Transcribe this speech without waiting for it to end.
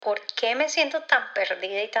¿Por qué me siento tan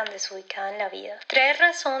perdida y tan desubicada en la vida? 3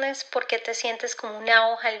 razones por qué te sientes como una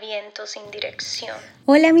hoja al viento sin dirección.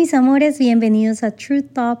 Hola mis amores, bienvenidos a True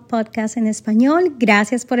Talk Podcast en español.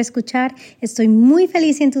 Gracias por escuchar. Estoy muy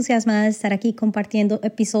feliz y entusiasmada de estar aquí compartiendo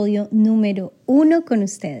episodio número 1 con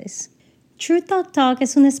ustedes. True Talk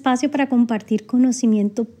es un espacio para compartir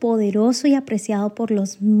conocimiento poderoso y apreciado por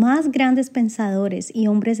los más grandes pensadores y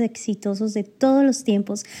hombres exitosos de todos los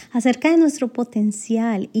tiempos acerca de nuestro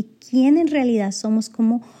potencial y quién en realidad somos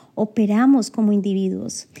como operamos como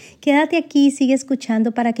individuos. Quédate aquí y sigue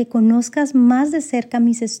escuchando para que conozcas más de cerca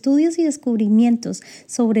mis estudios y descubrimientos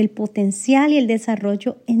sobre el potencial y el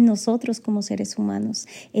desarrollo en nosotros como seres humanos,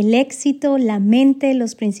 el éxito, la mente,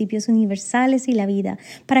 los principios universales y la vida,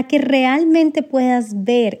 para que realmente puedas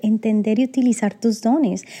ver, entender y utilizar tus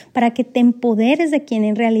dones, para que te empoderes de quien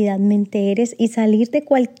en realidad eres y salir de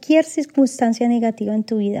cualquier circunstancia negativa en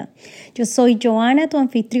tu vida. Yo soy Joana, tu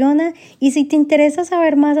anfitriona, y si te interesa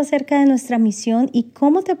saber más acerca de nuestra misión y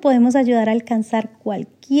cómo te podemos ayudar a alcanzar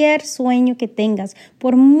cualquier sueño que tengas,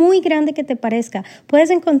 por muy grande que te parezca, puedes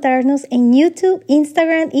encontrarnos en YouTube,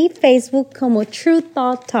 Instagram y Facebook como True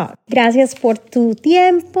Thought Talk. Gracias por tu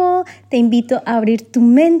tiempo. Te invito a abrir tu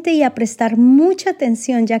mente y a prestar mucha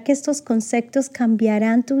atención, ya que estos conceptos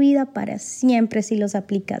cambiarán tu vida para siempre si los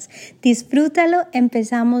aplicas. Disfrútalo.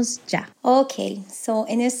 Empezamos ya.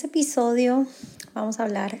 En este episodio vamos a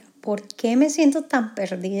hablar ¿por qué me siento tan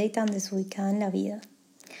perdida y tan desubicada en la vida?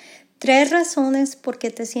 3 razones por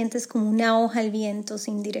qué te sientes como una hoja al viento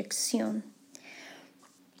sin dirección.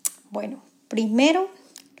 Bueno, primero,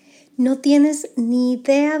 no tienes ni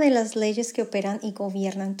idea de las leyes que operan y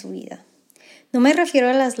gobiernan tu vida. No me refiero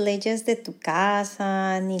a las leyes de tu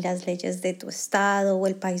casa, ni las leyes de tu estado o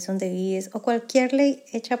el país donde vives o cualquier ley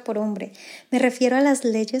hecha por hombre. Me refiero a las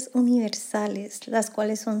leyes universales, las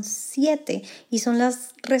cuales son 7 y son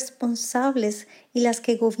las responsables y las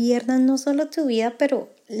que gobiernan no solo tu vida, pero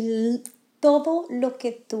todo lo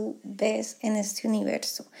que tú ves en este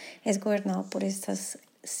universo es gobernado por estas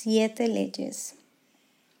 7 leyes.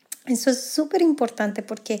 Eso es súper importante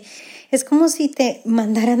porque es como si te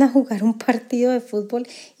mandaran a jugar un partido de fútbol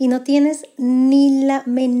y no tienes ni la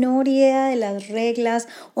menor idea de las reglas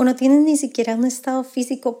o no tienes ni siquiera un estado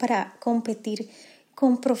físico para competir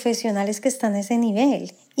con profesionales que están a ese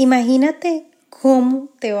nivel. Imagínate cómo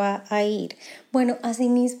te va a ir. Bueno, así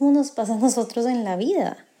mismo nos pasa a nosotros en la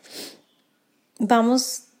vida.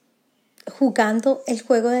 Vamos jugando el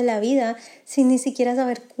juego de la vida sin ni siquiera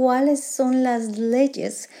saber cuáles son las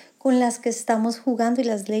leyes con las que estamos jugando y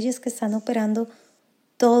las leyes que están operando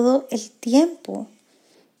todo el tiempo.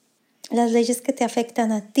 Las leyes que te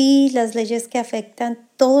afectan a ti, las leyes que afectan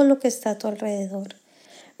todo lo que está a tu alrededor.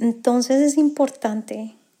 Entonces es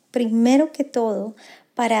importante, primero que todo,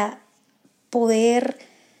 para poder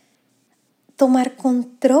tomar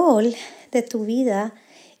control de tu vida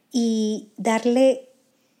y darle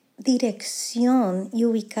dirección y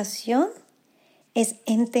ubicación, es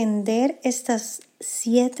entender estas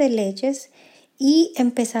 7 leyes y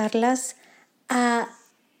empezarlas a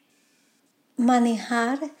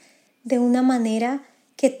manejar de una manera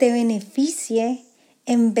que te beneficie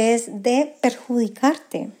en vez de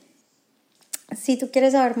perjudicarte. Si tú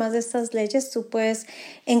quieres saber más de estas leyes, tú puedes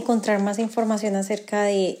encontrar más información acerca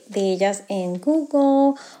de ellas en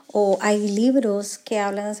Google, o hay libros que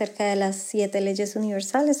hablan acerca de las 7 leyes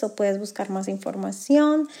universales, o puedes buscar más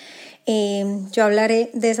información. Yo hablaré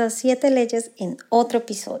de esas 7 leyes en otro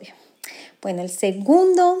episodio. Bueno, el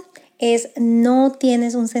segundo es no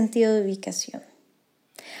tienes un sentido de ubicación.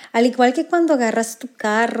 Al igual que cuando agarras tu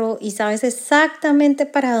carro y sabes exactamente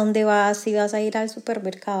para dónde vas, si vas a ir al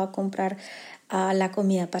supermercado a comprar la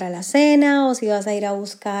comida para la cena o si vas a ir a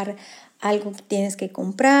buscar algo que tienes que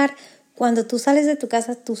comprar, cuando tú sales de tu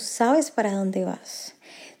casa, tú sabes para dónde vas.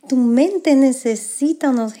 Tu mente necesita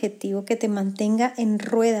un objetivo que te mantenga en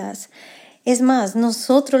ruedas. Es más,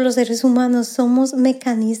 nosotros los seres humanos somos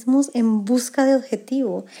mecanismos en busca de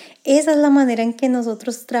objetivo. Esa es la manera en que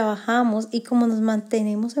nosotros trabajamos y cómo nos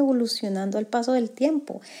mantenemos evolucionando al paso del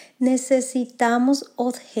tiempo. Necesitamos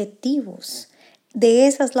objetivos. De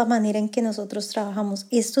esa es la manera en que nosotros trabajamos.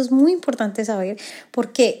 Y esto es muy importante saber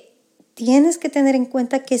porque tienes que tener en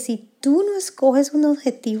cuenta que si tú no escoges un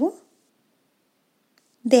objetivo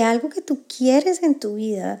de algo que tú quieres en tu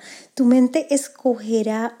vida, tu mente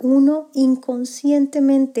escogerá uno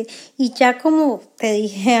inconscientemente. Y ya como te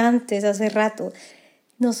dije antes, hace rato,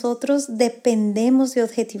 nosotros dependemos de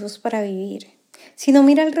objetivos para vivir. Si no,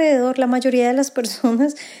 mira alrededor, la mayoría de las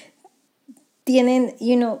personas tienen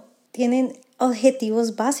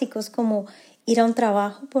objetivos básicos como ir a un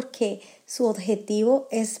trabajo porque su objetivo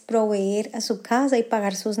es proveer a su casa y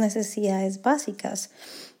pagar sus necesidades básicas.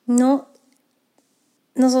 No,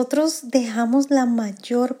 nosotros dejamos la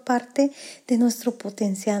mayor parte de nuestro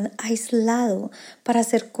potencial aislado para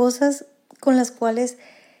hacer cosas con las cuales,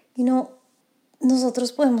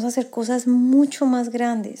 nosotros podemos hacer cosas mucho más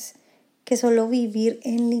grandes que solo vivir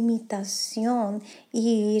en limitación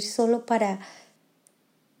y vivir solo para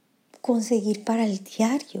conseguir para el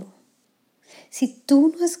diario. Si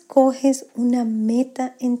tú no escoges una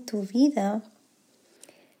meta en tu vida,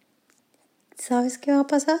 ¿sabes qué va a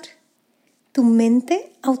pasar? Tu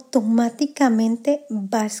mente automáticamente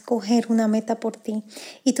va a escoger una meta por ti.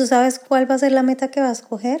 ¿Y tú sabes cuál va a ser la meta que va a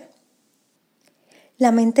escoger?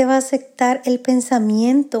 La mente va a aceptar el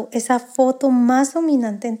pensamiento, esa foto más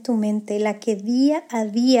dominante en tu mente, la que día a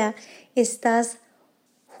día estás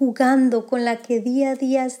jugando, con la que día a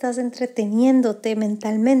día estás entreteniéndote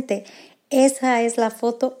mentalmente. Esa es la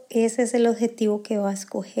foto, ese es el objetivo que va a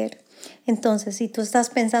escoger. Entonces, si tú estás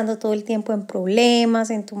pensando todo el tiempo en problemas,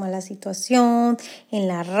 en tu mala situación, en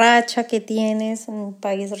la racha que tienes, en un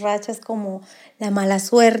país racha es como la mala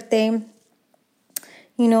suerte,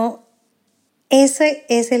 ese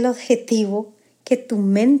es el objetivo que tu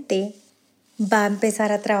mente va a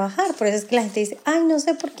empezar a trabajar. Por eso es que la gente dice, ay, no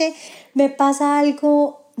sé por qué me pasa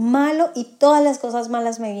algo malo y todas las cosas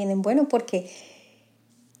malas me vienen. Bueno, porque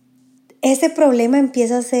ese problema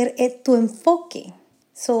empieza a ser tu enfoque.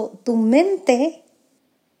 Tu mente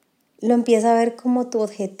lo empieza a ver como tu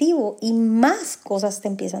objetivo y más cosas te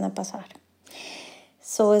empiezan a pasar.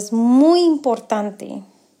 Es muy importante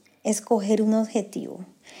escoger un objetivo.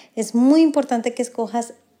 Es muy importante que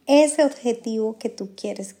escojas ese objetivo que tú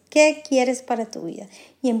quieres. ¿Qué quieres para tu vida?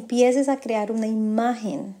 Y empieces a crear una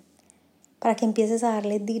imagen para que empieces a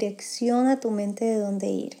darle dirección a tu mente de dónde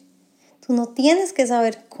ir. Tú no tienes que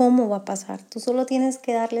saber cómo va a pasar. Tú solo tienes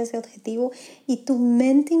que darle ese objetivo y tu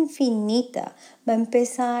mente infinita va a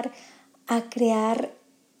empezar a crear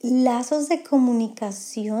lazos de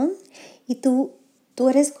comunicación y tú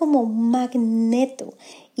eres como un magneto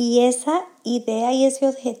y esa idea y ese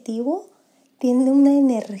objetivo tiene una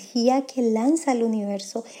energía que lanza al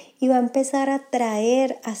universo y va a empezar a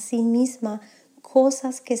traer a sí misma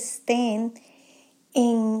cosas que estén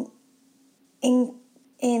en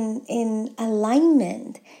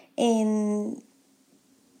alignment,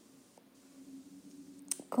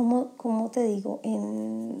 ¿cómo te digo?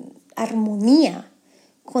 En armonía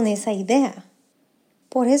con esa idea.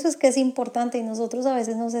 Por eso es que es importante y nosotros a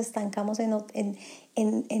veces nos estancamos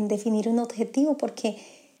en definir un objetivo porque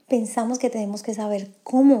pensamos que tenemos que saber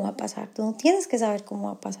cómo va a pasar. Tú no tienes que saber cómo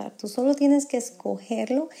va a pasar, tú solo tienes que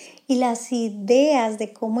escogerlo y las ideas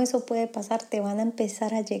de cómo eso puede pasar te van a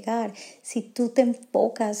empezar a llegar. Si tú te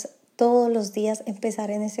enfocas todos los días en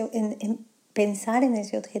pensar en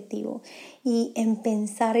ese objetivo y en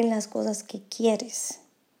pensar en las cosas que quieres.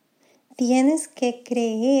 Tienes que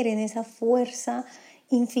creer en esa fuerza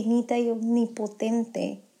infinita y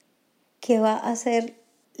omnipotente que va a hacer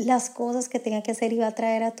las cosas que tenga que hacer y va a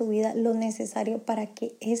traer a tu vida lo necesario para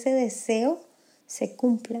que ese deseo se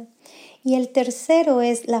cumpla. Y el tercero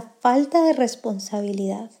es la falta de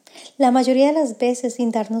responsabilidad. La mayoría de las veces,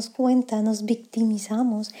 sin darnos cuenta, nos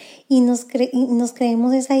victimizamos y nos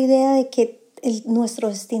creemos esa idea de que nuestro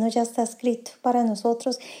destino ya está escrito para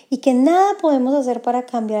nosotros y que nada podemos hacer para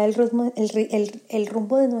cambiar el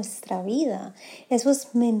rumbo de nuestra vida. Eso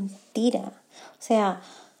es mentira. O sea,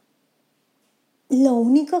 lo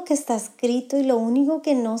único que está escrito y lo único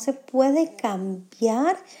que no se puede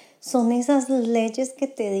cambiar son esas leyes que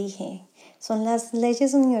te dije. Son las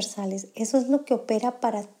leyes universales. Eso es lo que opera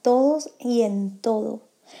para todos y en todo.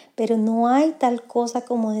 Pero no hay tal cosa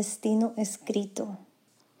como destino escrito.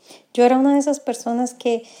 Yo era una de esas personas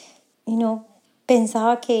que,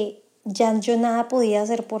 pensaba que ya yo nada podía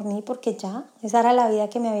hacer por mí porque ya esa era la vida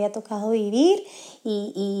que me había tocado vivir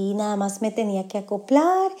y nada más me tenía que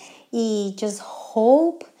acoplar y just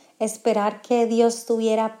hope, esperar que Dios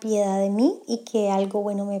tuviera piedad de mí y que algo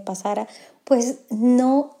bueno me pasara. Pues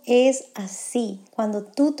no es así. Cuando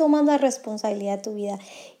tú tomas la responsabilidad de tu vida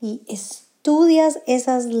y estudias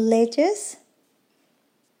esas leyes,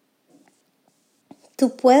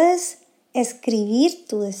 tú puedes escribir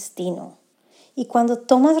tu destino. Y cuando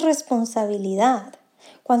tomas responsabilidad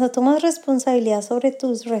sobre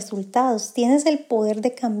tus resultados, tienes el poder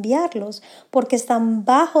de cambiarlos porque están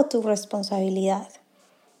bajo tu responsabilidad.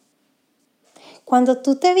 Cuando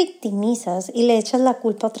tú te victimizas y le echas la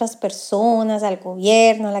culpa a otras personas, al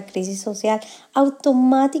gobierno, a la crisis social,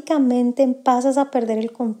 automáticamente pasas a perder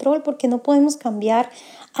el control porque no podemos cambiar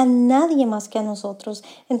a nadie más que a nosotros.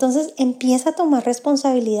 Entonces empieza a tomar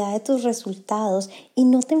responsabilidad de tus resultados y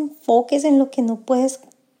no te enfoques en lo que no puedes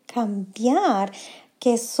cambiar,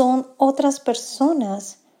 que son otras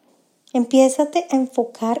personas. Empiézate a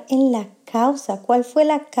enfocar en la causa. ¿Cuál fue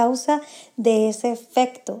la causa de ese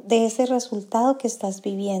efecto, de ese resultado que estás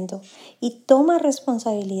viviendo? Y toma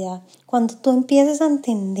responsabilidad. Cuando tú empieces a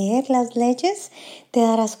entender las leyes, te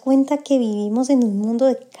darás cuenta que vivimos en un mundo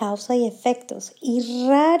de causa y efectos y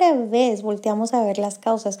rara vez volteamos a ver las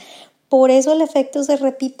causas. Por eso el efecto se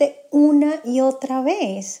repite una y otra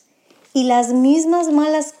vez. Y las mismas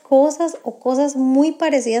malas cosas o cosas muy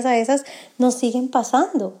parecidas a esas nos siguen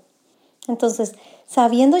pasando. Entonces,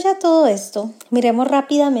 sabiendo ya todo esto, miremos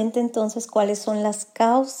rápidamente entonces cuáles son las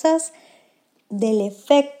causas del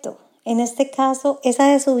efecto. En este caso, esa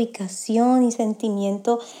desubicación y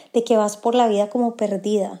sentimiento de que vas por la vida como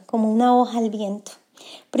perdida, como una hoja al viento.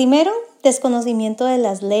 Primero, desconocimiento de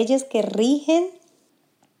las leyes que rigen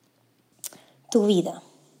tu vida.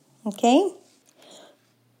 ¿Ok?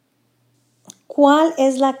 ¿Cuál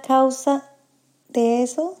es la causa de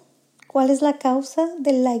eso? ¿Cuál es la causa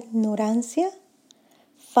de la ignorancia?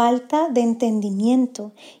 Falta de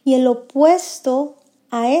entendimiento. Y el opuesto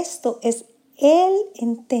a esto es el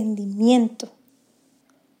entendimiento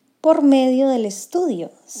por medio del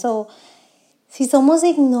estudio. Si somos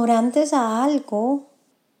ignorantes a algo,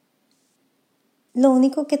 lo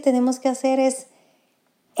único que tenemos que hacer es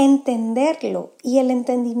entenderlo. Y el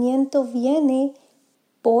entendimiento viene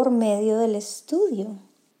por medio del estudio.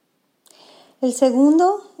 El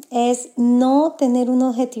segundo es no tener un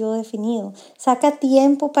objetivo definido. Saca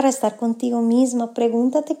tiempo para estar contigo misma.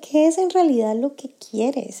 Pregúntate qué es en realidad lo que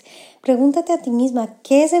quieres. Pregúntate a ti misma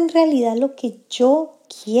qué es en realidad lo que yo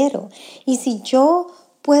quiero. Y si yo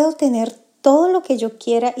puedo tener todo lo que yo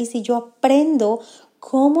quiera y si yo aprendo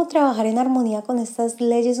cómo trabajar en armonía con estas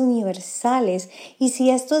leyes universales y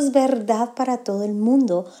si esto es verdad para todo el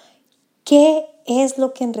mundo, ¿qué es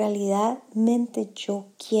lo que en realidad yo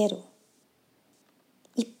quiero?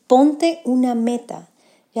 Ponte una meta.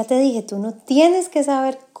 Ya te dije, tú no tienes que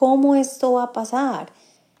saber cómo esto va a pasar.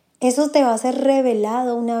 Eso te va a ser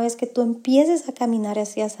revelado una vez que tú empieces a caminar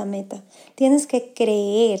hacia esa meta. Tienes que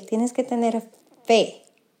creer, tienes que tener fe.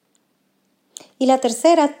 Y la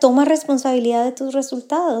tercera, toma responsabilidad de tus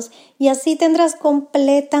resultados y así tendrás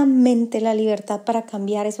completamente la libertad para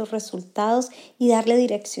cambiar esos resultados y darle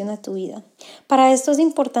dirección a tu vida. Para esto es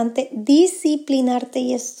importante disciplinarte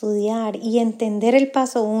y estudiar y entender el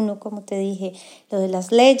paso 1, como te dije, lo de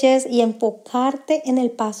las leyes y enfocarte en el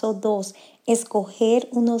paso 2, escoger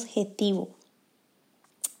un objetivo.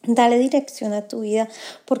 Dale dirección a tu vida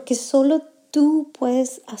porque solo tú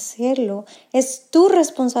puedes hacerlo, es tu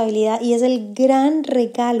responsabilidad y es el gran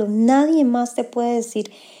regalo. Nadie más te puede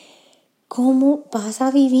decir cómo vas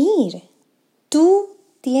a vivir. Tú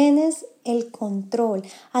tienes el control.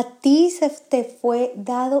 A ti se te fue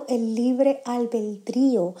dado el libre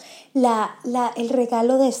albedrío, el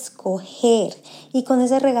regalo de escoger. Y con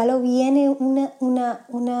ese regalo viene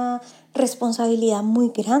una responsabilidad muy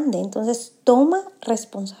grande. Entonces, toma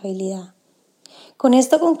responsabilidad. Con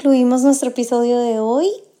esto concluimos nuestro episodio de hoy,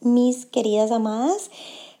 mis queridas amadas.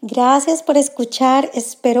 Gracias por escuchar,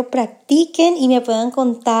 espero practiquen y me puedan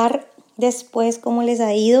contar después cómo les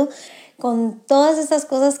ha ido con todas estas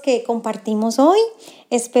cosas que compartimos hoy.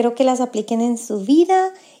 Espero que las apliquen en su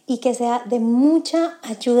vida y que sea de mucha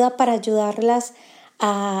ayuda para ayudarlas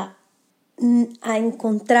a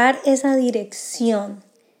encontrar esa dirección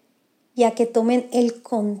y a que tomen el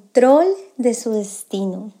control de su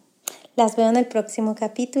destino. Las veo en el próximo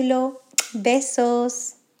capítulo.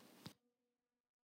 Besos.